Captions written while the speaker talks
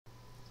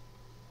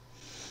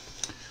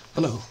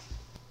Hello,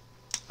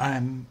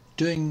 I'm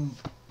doing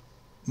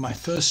my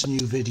first new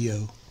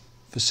video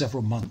for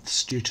several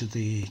months due to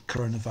the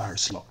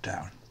coronavirus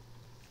lockdown,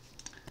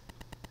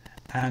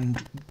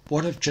 and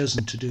what I've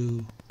chosen to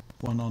do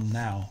one on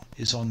now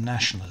is on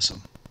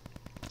nationalism.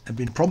 I've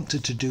been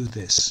prompted to do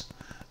this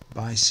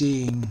by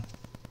seeing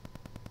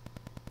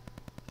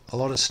a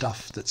lot of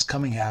stuff that's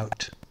coming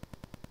out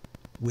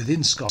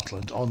within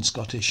Scotland on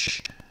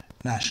Scottish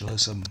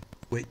nationalism,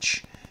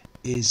 which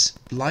is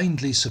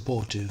blindly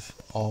supportive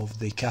of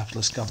the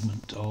capitalist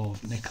government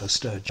of Nicola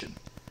Sturgeon,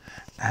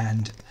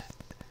 and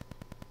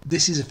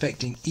this is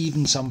affecting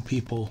even some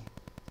people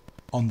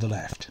on the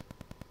left.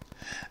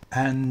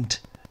 And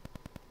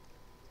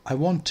I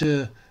want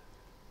to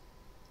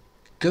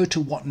go to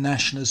what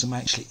nationalism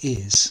actually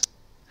is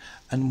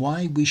and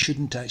why we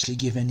shouldn't actually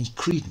give any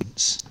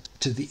credence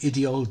to the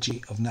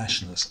ideology of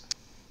nationalism.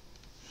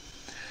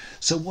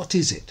 So what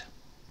is it?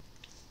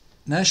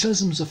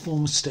 Nationalism is a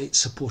form of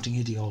state-supporting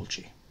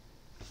ideology.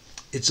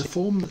 It's a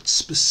form that's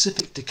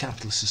specific to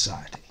capitalist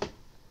society.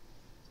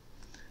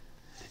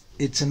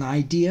 It's an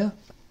idea,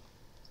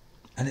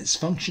 and its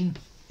function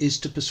is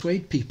to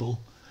persuade people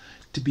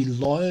to be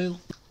loyal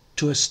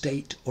to a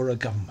state or a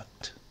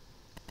government.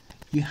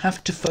 You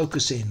have to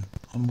focus in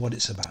on what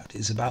it's about.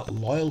 It's about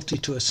loyalty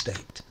to a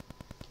state.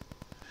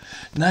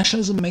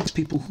 Nationalism makes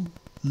people who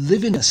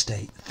live in a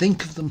state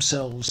think of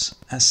themselves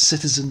as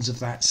citizens of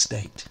that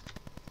state.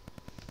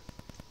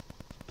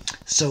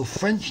 So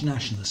French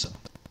nationalism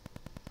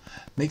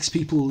makes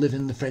people who live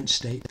in the French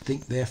state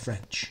think they're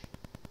French.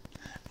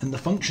 And the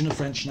function of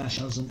French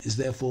nationalism is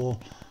therefore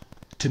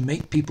to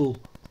make people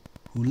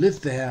who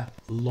live there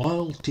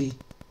loyal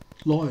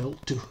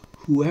to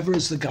whoever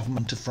is the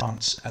government of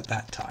France at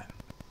that time.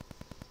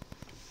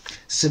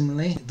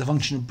 Similarly, the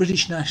function of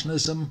British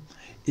nationalism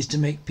is to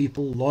make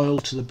people loyal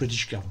to the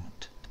British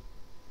government.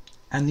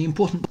 And the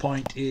important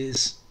point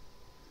is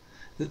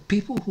that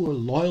people who are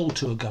loyal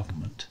to a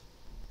government,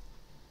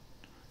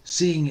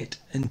 seeing it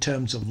in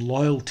terms of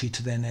loyalty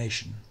to their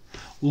nation,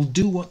 will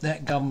do what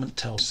that government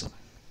tells them.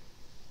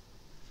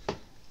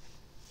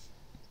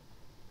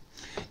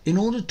 In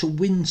order to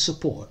win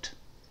support,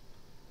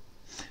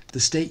 the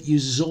state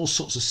uses all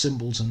sorts of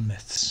symbols and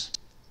myths.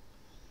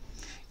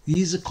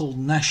 These are called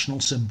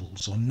national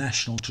symbols or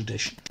national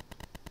tradition.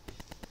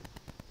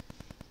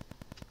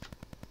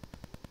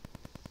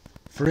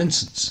 For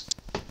instance,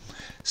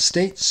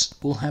 states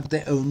will have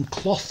their own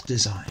cloth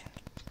design.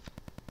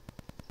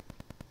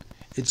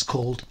 It's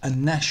called a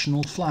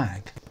national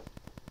flag.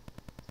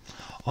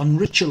 On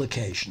ritual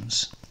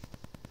occasions,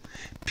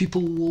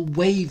 people will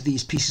wave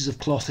these pieces of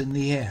cloth in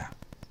the air,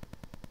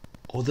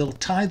 or they'll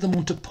tie them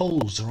onto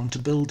poles or onto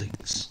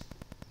buildings.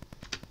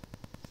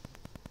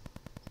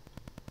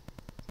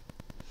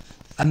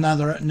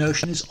 Another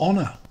notion is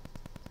honour.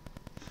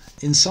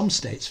 In some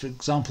states, for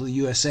example the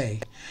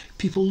USA,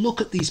 people look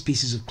at these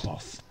pieces of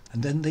cloth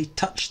and then they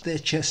touch their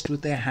chest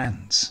with their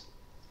hands.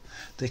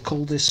 They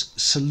call this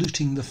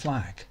saluting the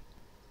flag.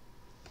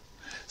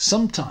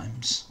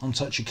 Sometimes, on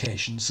such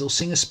occasions, they'll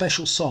sing a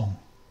special song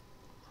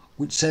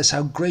which says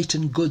how great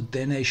and good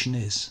their nation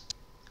is.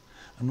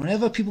 And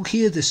whenever people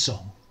hear this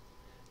song,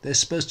 they're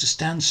supposed to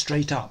stand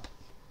straight up.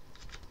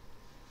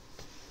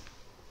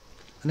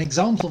 An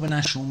example of a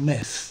national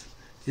myth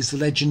is the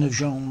legend of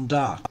Jeanne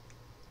d'Arc.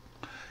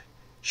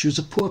 She was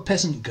a poor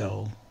peasant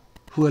girl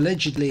who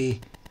allegedly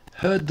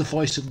heard the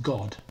voice of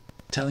God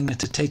telling her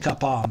to take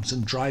up arms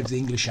and drive the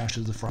English out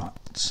of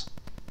France.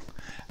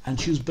 And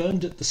she was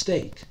burned at the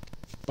stake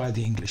by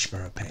the English for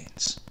her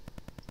pains.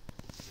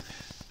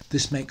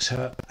 This makes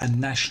her a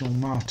national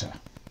martyr.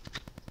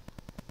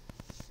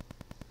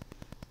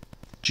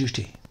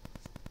 Duty.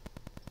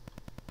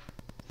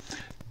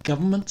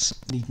 Governments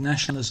need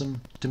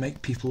nationalism to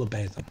make people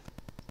obey them.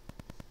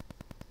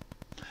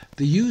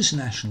 They use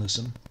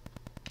nationalism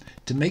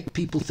to make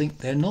people think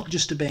they're not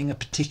just obeying a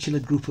particular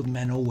group of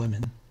men or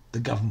women, the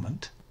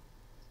government.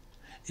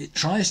 It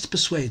tries to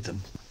persuade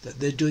them that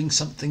they're doing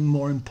something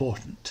more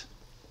important.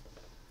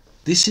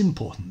 This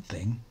important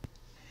thing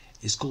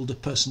is called a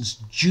person's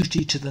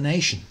duty to the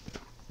nation.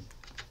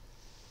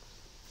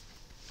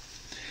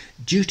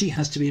 Duty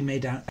has to be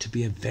made out to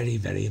be a very,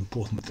 very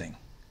important thing,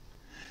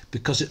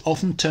 because it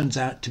often turns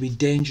out to be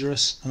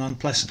dangerous and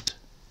unpleasant.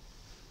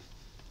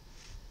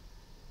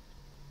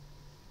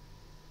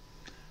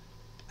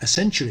 A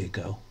century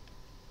ago,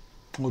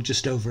 or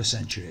just over a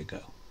century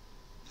ago,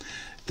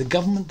 the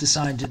government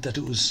decided that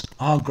it was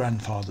our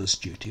grandfather's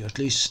duty, or at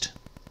least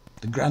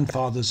the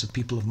grandfathers of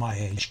people of my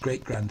age,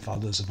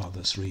 great-grandfathers of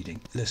others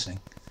listening,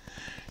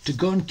 to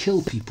go and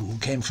kill people who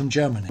came from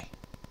Germany.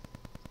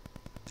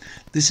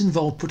 This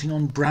involved putting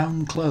on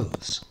brown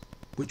clothes,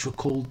 which were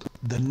called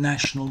the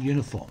national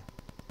uniform.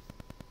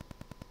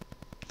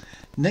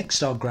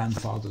 Next, our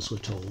grandfathers were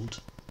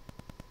told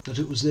that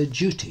it was their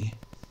duty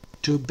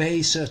to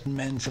obey certain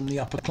men from the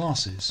upper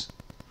classes,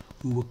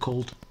 who were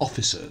called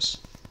officers.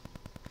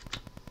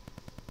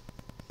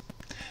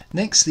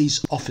 Next,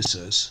 these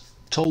officers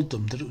told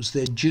them that it was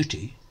their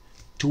duty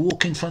to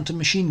walk in front of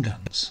machine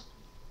guns,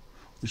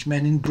 which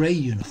men in grey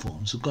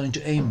uniforms were going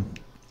to aim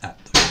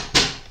at them.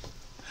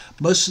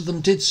 Most of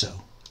them did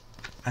so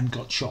and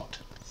got shot.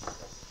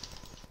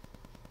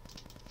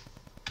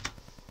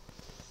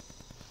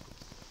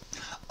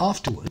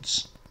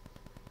 Afterwards,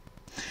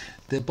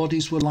 their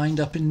bodies were lined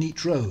up in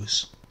neat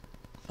rows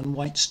and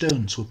white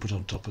stones were put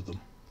on top of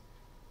them.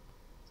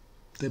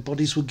 Their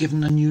bodies were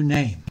given a new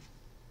name.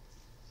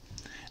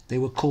 They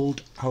were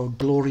called our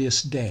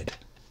glorious dead.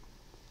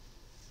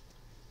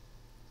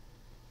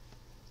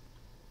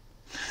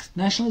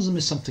 Nationalism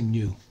is something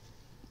new,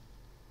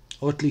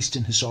 or at least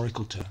in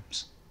historical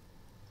terms.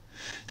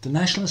 The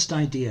nationalist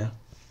idea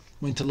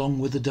went along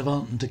with the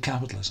development of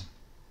capitalism.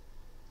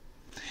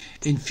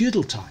 In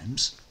feudal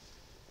times,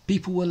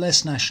 people were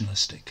less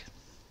nationalistic.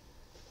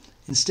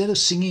 Instead of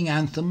singing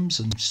anthems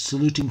and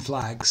saluting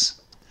flags,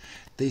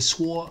 they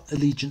swore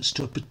allegiance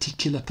to a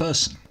particular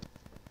person.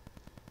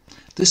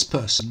 This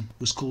person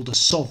was called a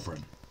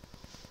sovereign.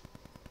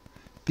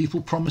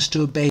 People promised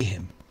to obey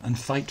him and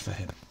fight for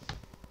him.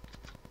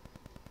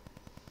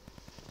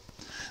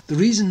 The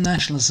reason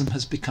nationalism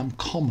has become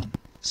common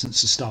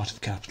since the start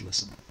of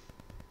capitalism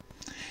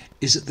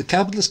is that the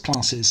capitalist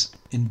classes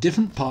in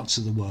different parts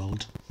of the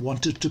world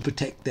wanted to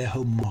protect their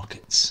home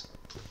markets.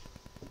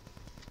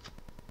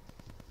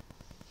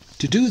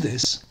 To do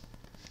this,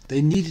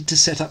 they needed to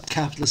set up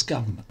capitalist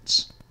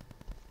governments.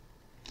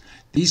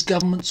 These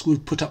governments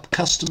would put up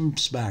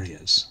customs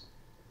barriers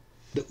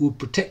that would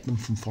protect them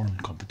from foreign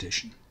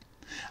competition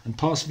and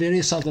pass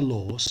various other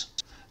laws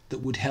that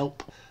would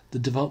help the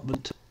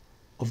development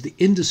of the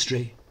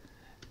industry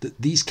that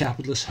these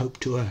capitalists hope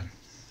to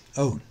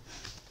own.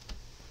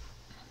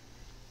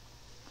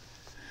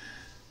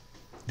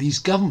 These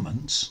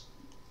governments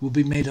will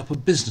be made up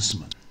of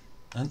businessmen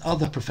and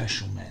other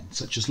professional men,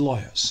 such as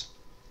lawyers.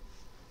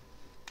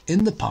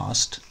 In the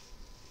past,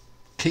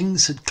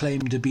 kings had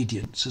claimed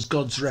obedience as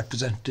God's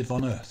representative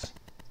on earth.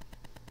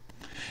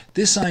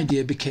 This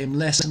idea became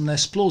less and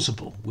less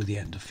plausible with the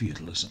end of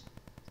feudalism.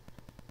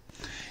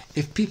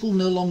 If people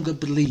no longer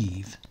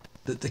believe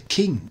that the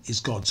king is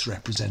God's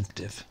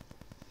representative,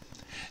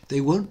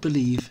 they won't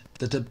believe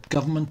that a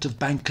government of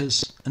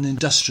bankers and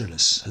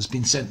industrialists has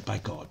been sent by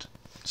God,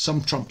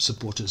 some Trump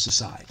supporters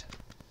aside.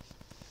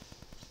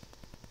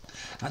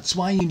 That's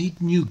why you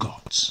need new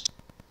gods.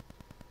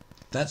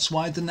 That's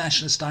why the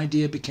nationalist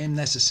idea became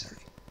necessary.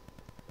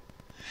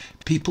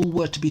 People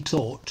were to be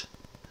taught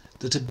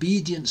that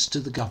obedience to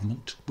the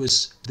government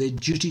was their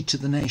duty to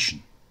the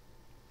nation.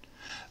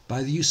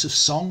 By the use of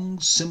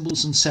songs,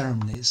 symbols and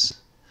ceremonies,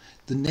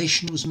 the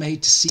nation was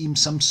made to seem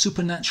some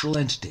supernatural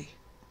entity,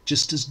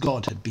 just as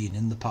God had been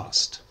in the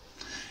past.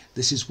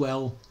 This is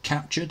well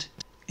captured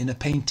in a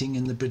painting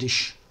in the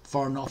British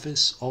Foreign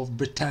Office of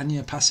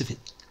Britannia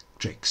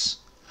Pacifictrix,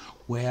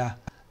 where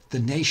the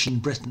nation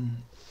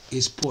Britain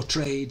is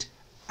portrayed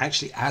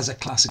actually as a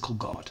classical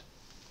god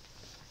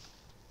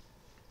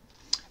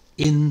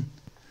in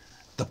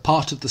the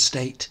part of the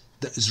state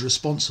that is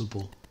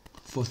responsible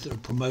for the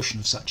promotion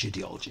of such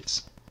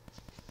ideologies.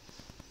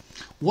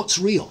 What's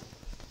real?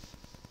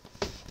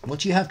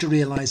 What you have to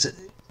realize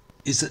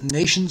is that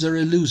nations are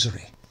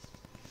illusory.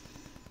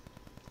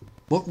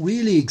 What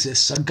really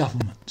exists are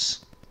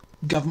governments,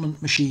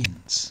 government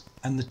machines,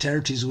 and the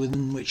territories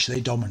within which they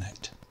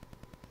dominate.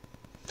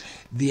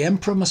 The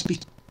emperor must be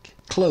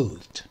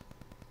clothed.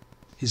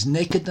 His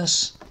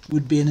nakedness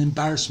would be an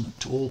embarrassment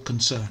to all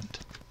concerned.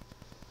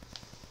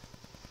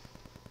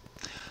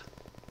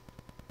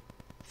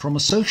 From a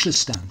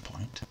socialist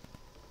standpoint,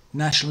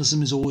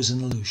 nationalism is always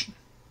an illusion.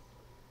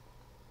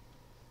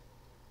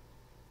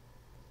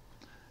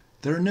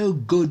 There are no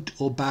good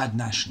or bad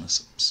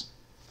nationalisms.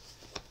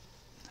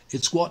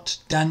 It's what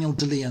Daniel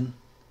DeLeon,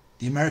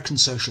 the American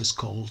socialist,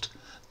 called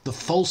the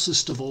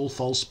falsest of all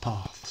false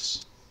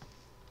paths.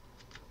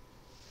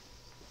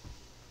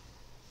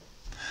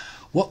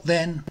 What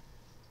then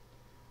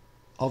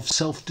of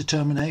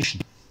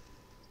self-determination?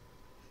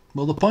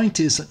 Well, the point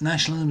is that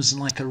nationalism is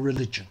like a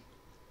religion.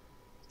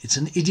 It's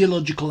an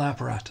ideological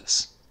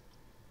apparatus.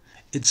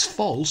 It's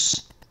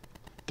false,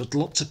 but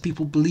lots of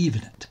people believe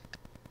in it.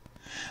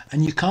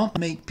 And you can't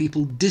make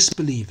people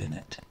disbelieve in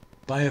it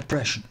by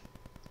oppression.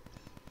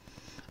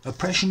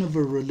 Oppression of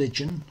a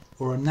religion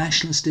or a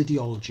nationalist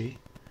ideology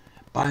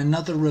by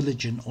another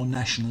religion or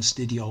nationalist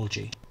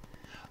ideology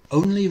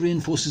only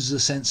reinforces a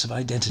sense of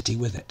identity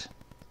with it.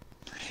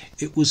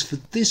 It was for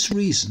this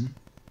reason,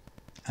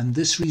 and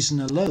this reason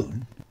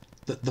alone,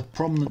 that the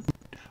prominent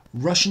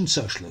Russian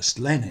socialist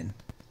Lenin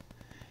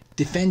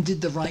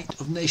defended the right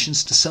of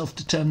nations to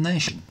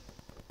self-determination,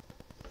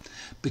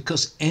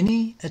 because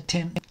any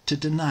attempt to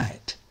deny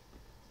it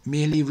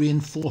merely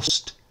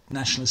reinforced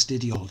nationalist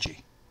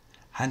ideology,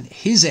 and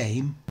his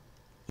aim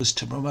was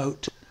to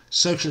promote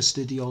socialist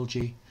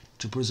ideology,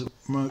 to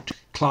promote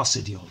class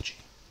ideology.